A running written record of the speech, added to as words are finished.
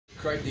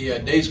Craig, the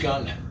day's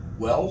gone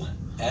well,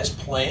 as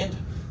planned.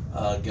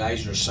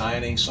 Guys are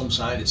signing. Some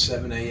signed at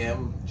 7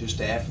 a.m. just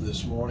after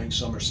this morning.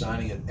 Some are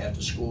signing at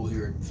the school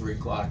here at 3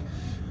 o'clock,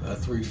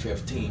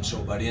 3:15.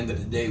 So by the end of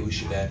the day, we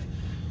should have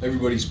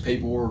everybody's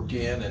paperwork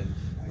in, and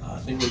I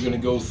think we're going to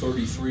go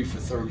 33 for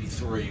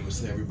 33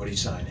 with everybody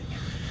signing.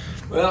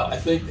 Well, I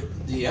think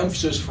the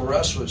emphasis for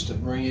us was to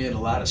bring in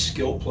a lot of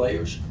skilled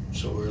players.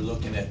 So we're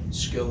looking at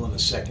skill in the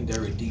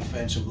secondary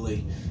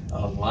defensively.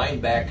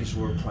 Linebackers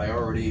were a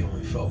priority, and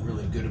we felt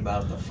really good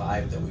about the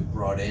 5 that we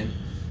brought in.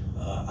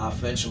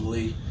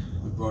 Offensively,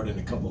 we brought in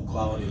a couple of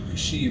quality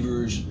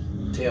receivers,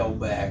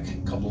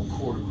 tailback, a couple of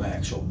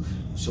quarterbacks.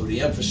 So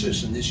the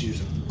emphasis in this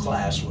year's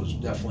class was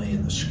definitely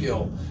in the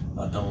skill.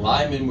 The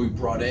linemen we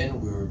brought in,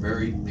 we were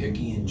very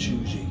picky and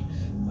choosy,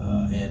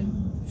 and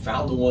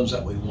found the ones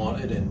that we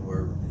wanted, and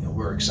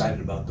we're excited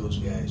about those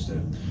guys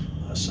that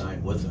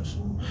signed with us.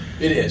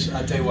 It is.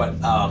 I tell you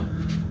what,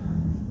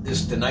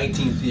 this is the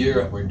 19th year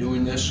that we're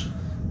doing this.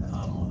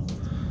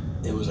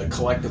 It was a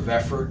collective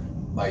effort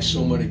by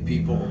so many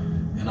people,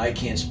 and I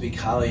can't speak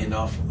highly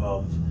enough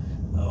of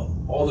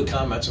all the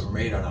comments that were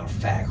made on our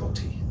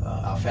faculty.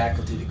 Our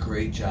faculty did a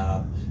great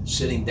job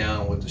sitting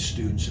down with the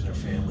students and their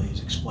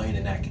families,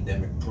 explaining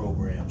academic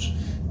programs,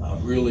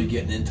 really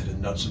getting into the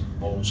nuts and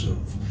bolts of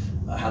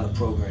how the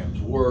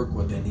programs work,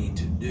 what they need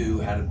to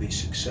do, how to be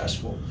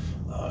successful.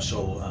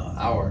 So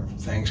our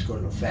thanks go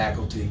to the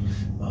faculty.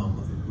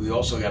 We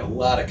also got a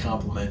lot of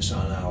compliments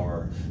on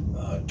our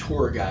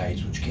tour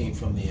guides, which came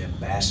from the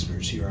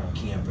ambassadors here on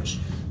campus.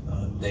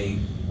 They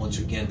once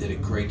again did a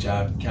great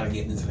job kind of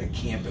getting into the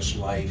campus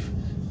life,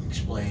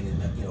 explaining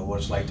what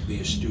it's like to be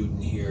a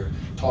student here,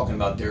 talking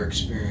about their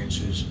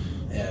experiences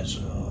as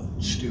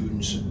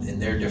students in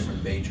their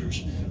different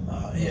majors.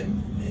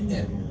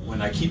 And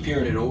when I keep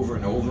hearing it over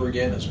and over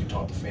again as we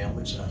talk to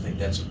families, I think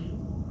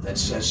that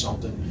says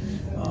something.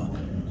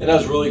 And I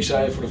was really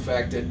excited for the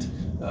fact that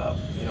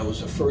it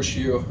was the first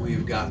year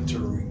we've gotten to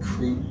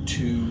recruit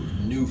 2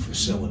 new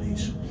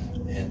facilities,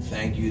 and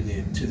thank you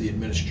to the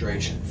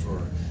administration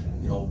for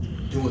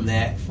doing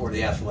that for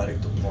the athletic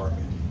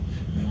department.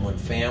 And when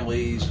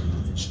families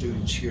and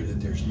students hear that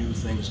there's new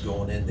things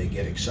going in, they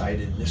get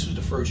excited. And this is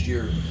the first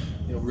year,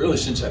 really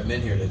since I've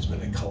been here, that's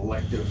been a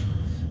collective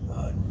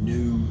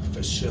new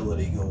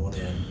facility going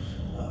in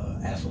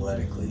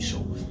athletically. So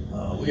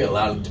we got a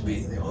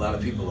lot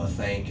of people to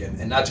thank,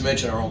 and not to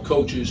mention our own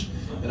coaches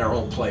and our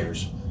own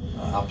players.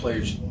 Our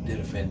players did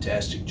a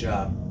fantastic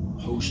job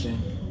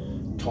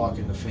hosting,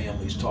 talking to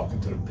families, talking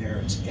to the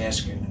parents,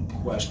 asking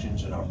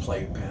questions in our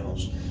player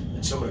panels,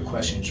 and some of the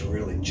questions are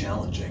really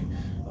challenging.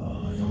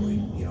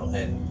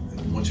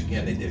 And once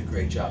again, they did a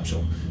great job.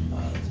 So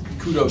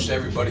kudos to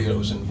everybody that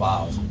was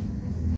involved.